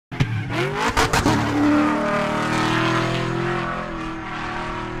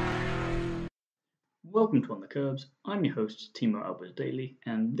Welcome to On the Kerbs. I'm your host, Timo Albert Daly,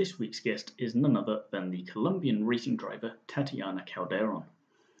 and this week's guest is none other than the Colombian racing driver Tatiana Calderon.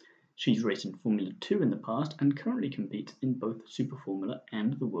 She's raced in Formula 2 in the past and currently competes in both Super Formula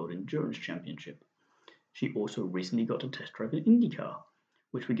and the World Endurance Championship. She also recently got to test drive an IndyCar,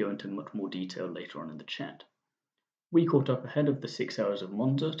 which we go into much more detail later on in the chat. We caught up ahead of the 6 hours of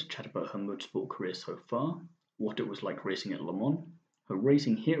Monza to chat about her motorsport career so far, what it was like racing at Le Mans, her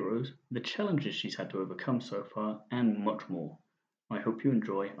racing heroes, the challenges she's had to overcome so far, and much more. I hope you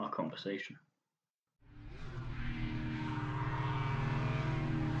enjoy our conversation.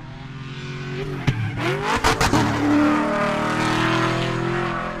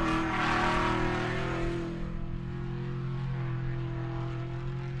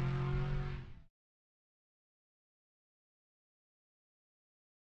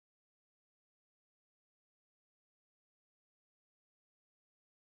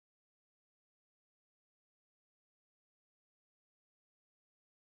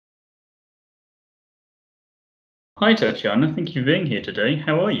 Hi Tatiana, thank you for being here today.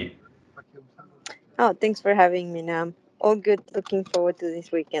 How are you? Oh, thanks for having me, Nam. All good. Looking forward to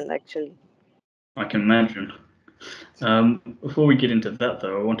this weekend, actually. I can imagine. Before we get into that,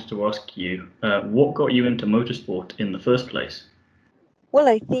 though, I wanted to ask you, what got you into motorsport in the first place? Well,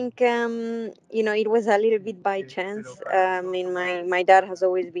 I think it was a little bit by chance. My dad has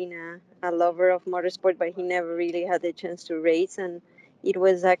always been a lover of motorsport, but he never really had the chance to race. And it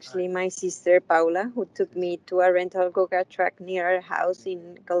was actually my sister Paula who took me to a rental go-kart track near our house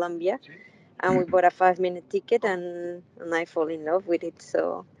in Colombia, and we bought a 5-minute ticket, and I fall in love with it.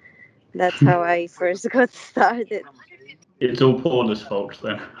 So that's how I first got started. It's all Paula's fault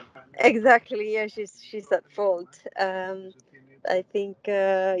then. Exactly. Yeah, she's at fault. I think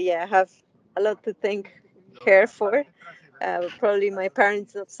I have a lot to thank her for. Probably my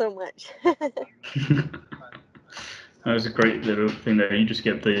parents not so much. That was a great little thing there. You just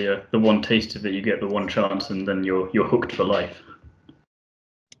get the one taste of it, you get the one chance, and then you're hooked for life.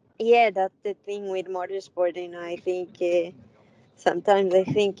 Yeah, that's the thing with motorsport. I think sometimes I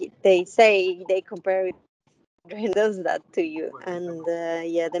think they say they compare it. Adrenaline does that to you, and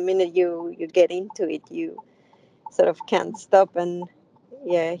the minute you get into it, you sort of can't stop. And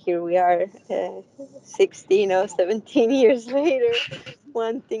yeah, here we are, 16 or 17 years later,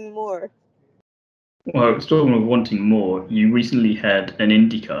 wanting more. Well, talking of wanting more, you recently had an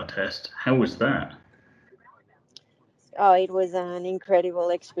IndyCar test. How was that? Oh, it was an incredible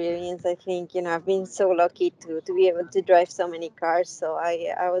experience. I think, I've been so lucky to be able to drive so many cars. So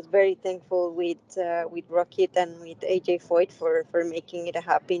I was very thankful with Rocket and with AJ Foyt for making it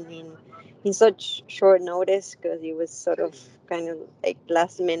happen in such short notice, because it was sort of kind of like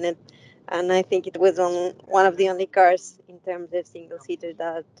last minute. And I think it was on one of the only cars in terms of single seater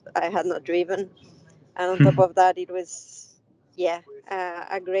that I had not driven. And on top of that, it was yeah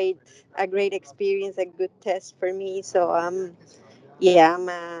a great experience, a good test for me. So I'm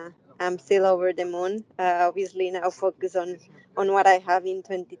still over the moon. Obviously now focus on what I have in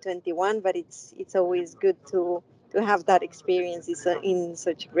 2021, but it's always good to have that experience in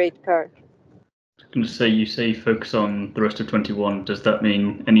such a great car. I was going to say, you say focus on the rest of 21. Does that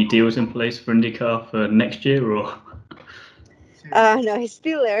mean any deals in place for IndyCar for next year, or? No, it's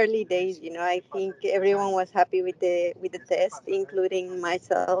still early days. I think everyone was happy with the test, including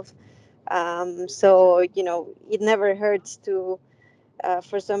myself. So it never hurts to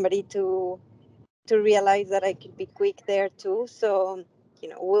for somebody to realize that I could be quick there too. So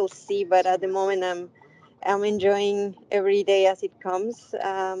we'll see. But at the moment, I'm enjoying every day as it comes.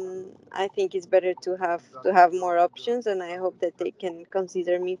 I think it's better to have more options, and I hope that they can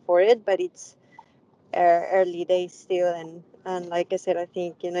consider me for it. But it's early days still, and like I said, I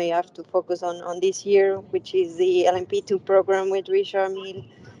think you have to focus on this year, which is the LMP2 program with Richard Mille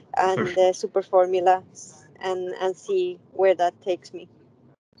and the Super Formula, and see where that takes me.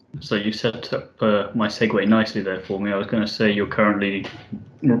 So you set up my segue nicely there for me. I was going to say you're currently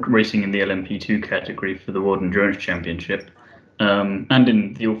racing in the LMP2 category for the World Endurance Championship, and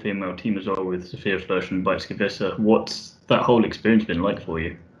in the all-female team as well with Sophia Flörsch and Weizsäcker. What's that whole experience been like for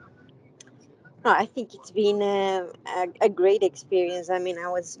you? No, I think it's been a great experience. I mean, I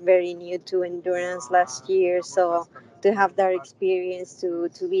was very new to endurance last year, so to have that experience to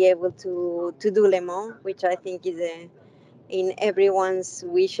be able to do Le Mans, which I think is in everyone's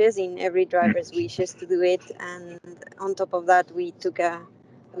wishes, in every driver's wishes to do it. And on top of that, we took a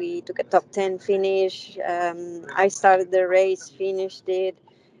top 10 finish. I started the race, finished it,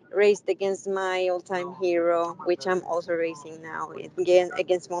 raced against my all-time hero, which I'm also racing now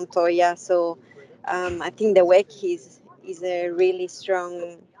against Montoya. So I think the WEC is a really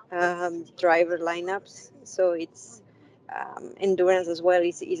strong driver lineups. So it's endurance as well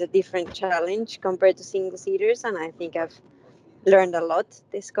is a different challenge compared to single seaters, and I think I've learned a lot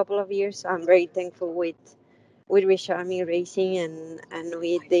this couple of years. So I'm very thankful with Rishami Racing and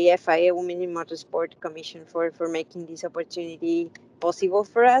with the FIA Women in Motorsport Commission for making this opportunity possible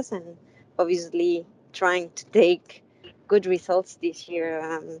for us, and obviously trying to take good results this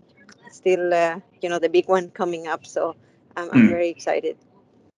year. Still, the big one coming up, so I'm very excited.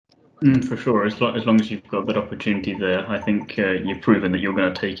 For sure, as long as you've got that opportunity there, I think you've proven that you're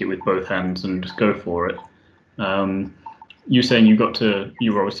going to take it with both hands and just go for it. You're saying you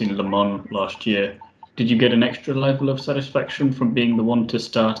were obviously in Le Mans last year. Did you get an extra level of satisfaction from being the one to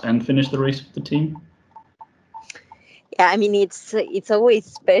start and finish the race with the team? Yeah, I mean it's always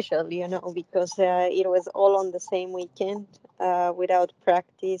special, because it was all on the same weekend, without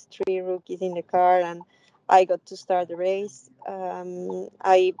practice, 3 rookies in the car, and I got to start the race.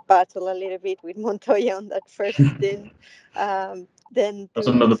 I battled a little bit with Montoya on that first stint. Then That's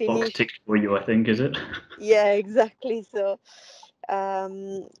to another box finish, tick for you, I think, is it? yeah, exactly. So,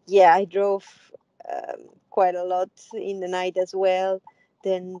 yeah, I drove quite a lot in the night as well.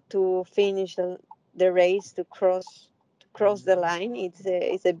 Then to finish the race, to cross the line,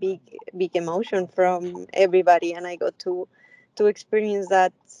 it's a big emotion from everybody, and I got to experience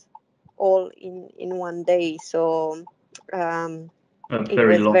that all in one day. So A it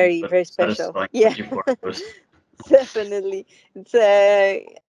very was long very but very special. satisfying Yeah. 24 hours. Definitely, it's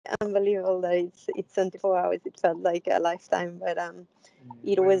unbelievable that it's 24 hours. It felt like a lifetime, but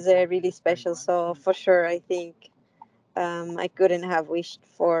it was really special. So for sure, I think I couldn't have wished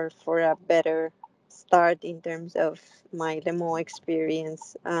for a better start in terms of my Le Mans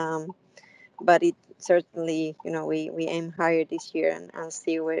experience. But it certainly, we aim higher this year, and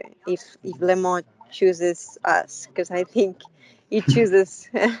see where if Le Mans chooses us, because I think it chooses.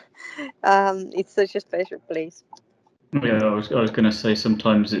 It's such a special place. Yeah, I was going to say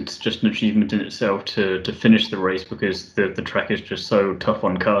sometimes it's just an achievement in itself to finish the race because the track is just so tough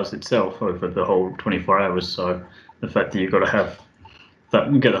on cars itself over the whole 24 hours. So the fact that you've got to have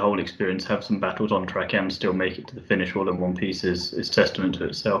that, get the whole experience, have some battles on track, and still make it to the finish all in one piece is testament to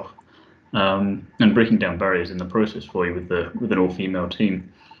itself. And breaking down barriers in the process for you with an all-female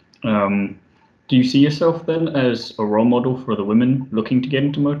team. Do you see yourself then as a role model for the women looking to get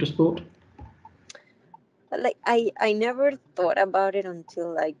into motorsport? Like I never thought about it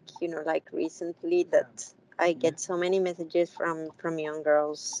until, like recently, that I get so many messages from young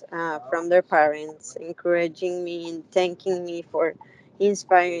girls, from their parents, encouraging me and thanking me for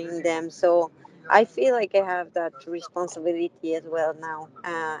inspiring them. So I feel like I have that responsibility as well now,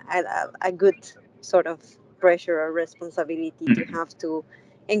 a good sort of pressure or responsibility to Mm. have to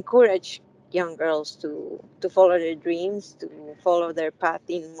encourage young girls to follow their dreams, to follow their path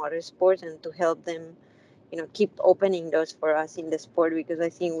in motorsport, and to help them, keep opening doors for us in the sport, because I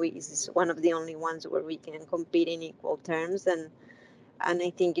think this is one of the only ones where we can compete in equal terms, and I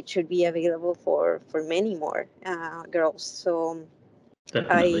think it should be available for many more girls. So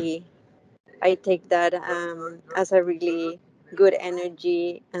Definitely. I I take that as a really good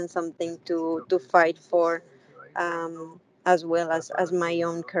energy and something to fight for, as well as my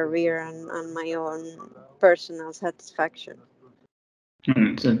own career and my own personal satisfaction.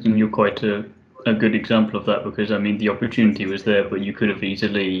 And you're quite a good example of that because I mean the opportunity was there, but you could have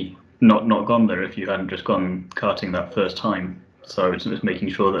easily not gone there if you hadn't just gone karting that first time. So it's making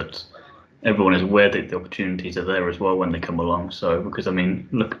sure that everyone is aware that the opportunities are there as well when they come along. So because I mean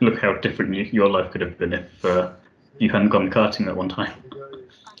look how different your life could have been if you hadn't gone karting that one time.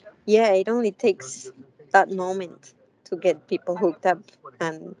 Yeah, it only takes that moment to get people hooked up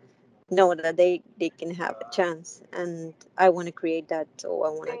and know that they can have a chance. And I want to create that, so I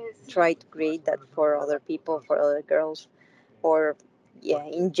want to try to create that for other people, for other girls, or yeah,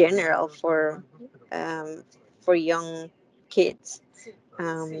 in general, um, for young kids,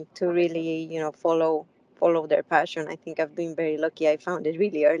 to really, follow their passion. I think I've been very lucky. I found it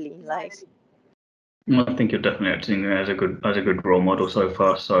really early in life. I think you're definitely acting as a good role model so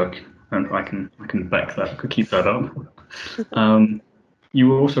far. So and I can back that, could keep that up. Um, You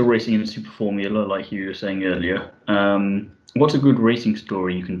were also racing in Super Formula, like you were saying earlier. What's a good racing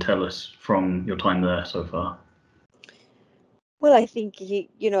story you can tell us from your time there so far? Well, I think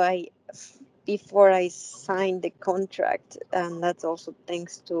I before I signed the contract, and that's also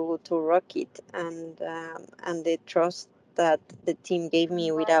thanks to Rocket and the trust that the team gave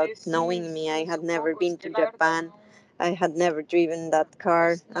me without knowing me. I had never been to Japan. I had never driven that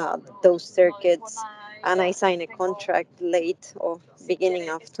car, those circuits. and I signed a contract late or beginning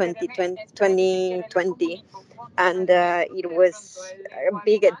of 2020, and it was a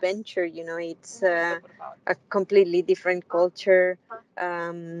big adventure. It's a completely different culture.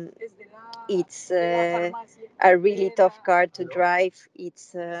 It's a really tough car to drive.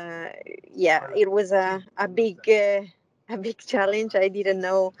 It's yeah, it was a big challenge. I didn't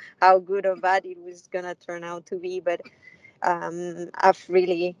know how good or bad it was gonna turn out to be, but I've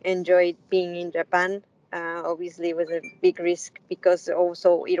really enjoyed being in Japan. Obviously, it was a big risk because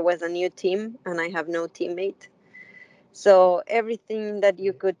also it was a new team and I have no teammate. So everything that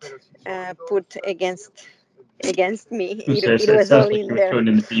you could put against me, So it it was sounds all like in you were there. thrown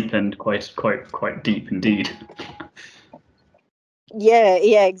in the deep end quite deep indeed. Yeah,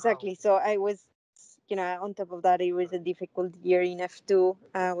 exactly. So I was, on top of that, it was a difficult year in F2,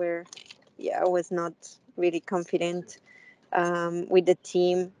 where, I was not really confident with the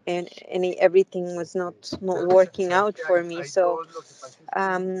team, and everything was not working out for me. So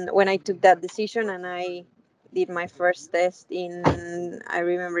when I took that decision and I did my first test I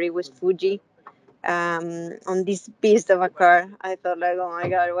remember it was Fuji, on this beast of a car, I thought like, oh my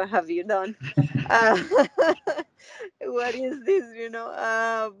God, what have you done? Uh, what is this,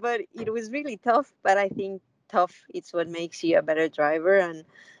 but it was really tough. But I think tough, it's what makes you a better driver. And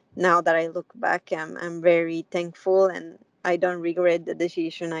now that I look back, I'm very thankful, and I don't regret the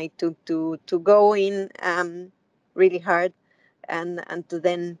decision I took to go in really hard, and to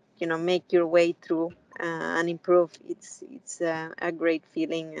then make your way through and improve. It's a great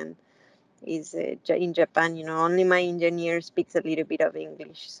feeling. And is in Japan, only my engineer speaks a little bit of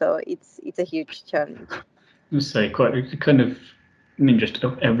English, so it's a huge challenge. Say quite kind of, I mean, just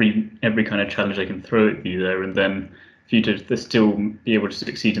every kind of challenge I can throw at you there, and then for you to still be able to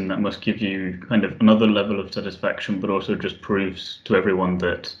succeed in that must give you kind of another level of satisfaction, but also just proves to everyone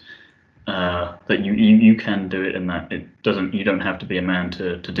that that you can do it, and that you don't have to be a man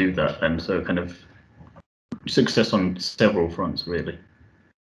to do that. And so kind of success on several fronts, really.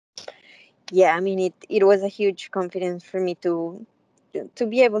 Yeah, I mean, it was a huge confidence for me to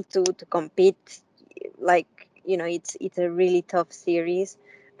be able to compete. Like, it's a really tough series,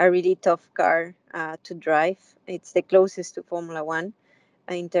 a really tough car to drive. It's the closest to Formula One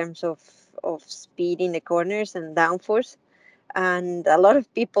in terms of speed in the corners and downforce. And a lot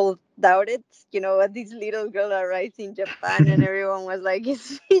of people doubted, what this little girl arrives in Japan, and everyone was like,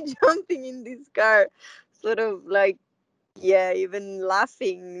 is she jumping in this car? Sort of like, yeah, even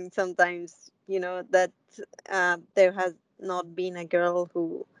laughing sometimes, that there has not been a girl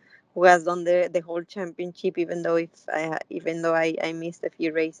who has done the whole championship, even though I missed a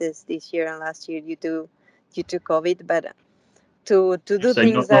few races this year and last year due to COVID. But to do So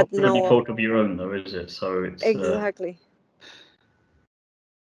things not that through any no. fault of your own, though, is it? So it's Exactly.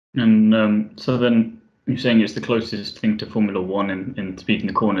 and so then you're saying it's the closest thing to Formula One in speed in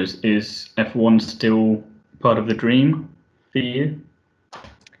the corners. Is F1 still part of the dream for you?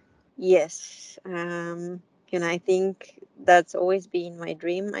 Yes. I think that's always been my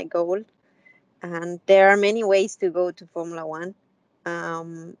dream, my goal. And there are many ways to go to Formula One.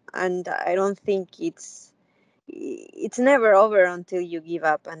 And I don't think it's never over until you give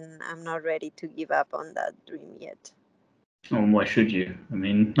up, and I'm not ready to give up on that dream yet. And why should you? I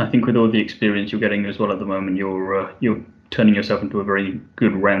mean, I think with all the experience you're getting as well at the moment, you're turning yourself into a very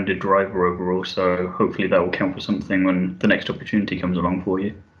good rounded driver overall. So hopefully that will count for something when the next opportunity comes along for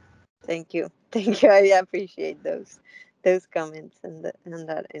you. Thank you. Thank you. I appreciate those comments and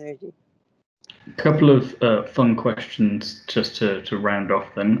that energy. A couple of fun questions just to round off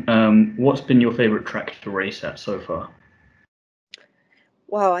then. What's been your favorite track to race at so far?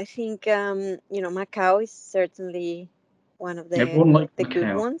 Wow, I think Macau is certainly one of Everyone likes the good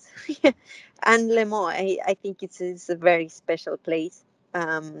Macau. ones. And Le Mans, I think it's a very special place.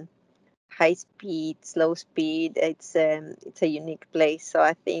 Um, High speed, slow speed. It's a unique place. So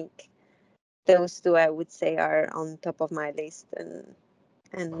I think those two, I would say, are on top of my list, and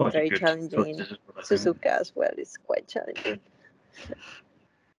Quite a very good challenging. choices And as well, I think. Suzuka as well is quite challenging.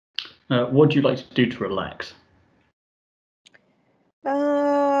 What do you like to do to relax?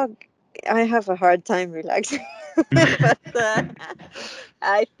 Uh, I have a hard time relaxing, but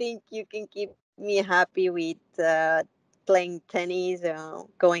I think you can keep me happy with playing tennis,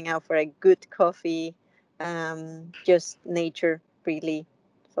 going out for a good coffee. Just nature really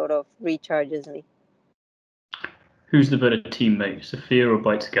sort of recharges me. Who's the better teammate, Sophia or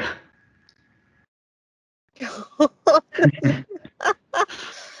Beitska?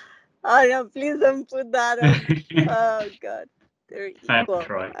 Oh no! Please don't put that on. Oh God, they're I have to equal.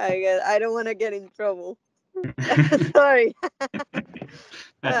 try. I don't want to get in trouble. Sorry.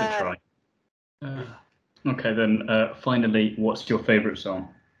 I had to Uh, try. Okay, then finally, what's your favourite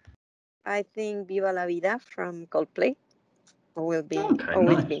song? I think Viva la Vida from Coldplay will be Okay,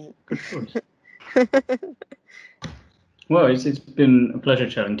 always nice. been. Good choice. Well, it's been a pleasure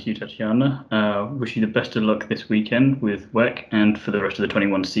chatting to you, Tatiana. Wish you the best of luck this weekend with WEC and for the rest of the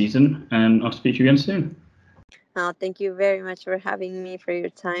 21 season, and I'll speak to you again soon. Thank you very much for having me, for your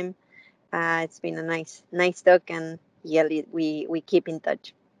time. It's been a nice talk, and yeah, we keep in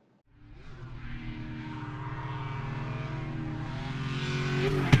touch.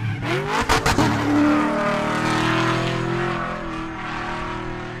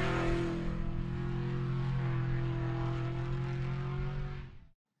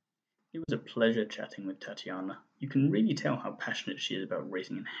 It was a pleasure chatting with Tatiana. You can really tell how passionate she is about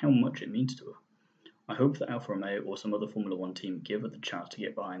racing and how much it means to her. I hope that Alfa Romeo or some other Formula One team give her the chance to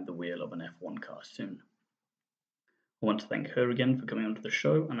get behind the wheel of an F1 car soon. I want to thank her again for coming onto the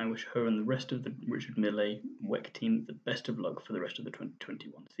show, and I wish her and the rest of the Richard Millet WEC team the best of luck for the rest of the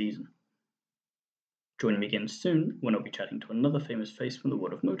 2021 season. Join me again soon when I'll be chatting to another famous face from the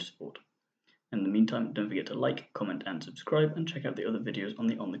world of motorsport. In the meantime, don't forget to like, comment, and subscribe, and check out the other videos on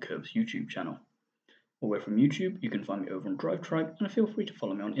the On the Kerbs YouTube channel. Away from YouTube, you can find me over on DriveTribe, and feel free to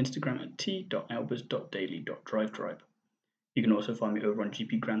follow me on Instagram at t.albers.daily.drivetribe. You can also find me over on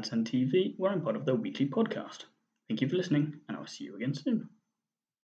GP Grandstand TV, where I'm part of their weekly podcast. Thank you for listening, and I'll see you again soon.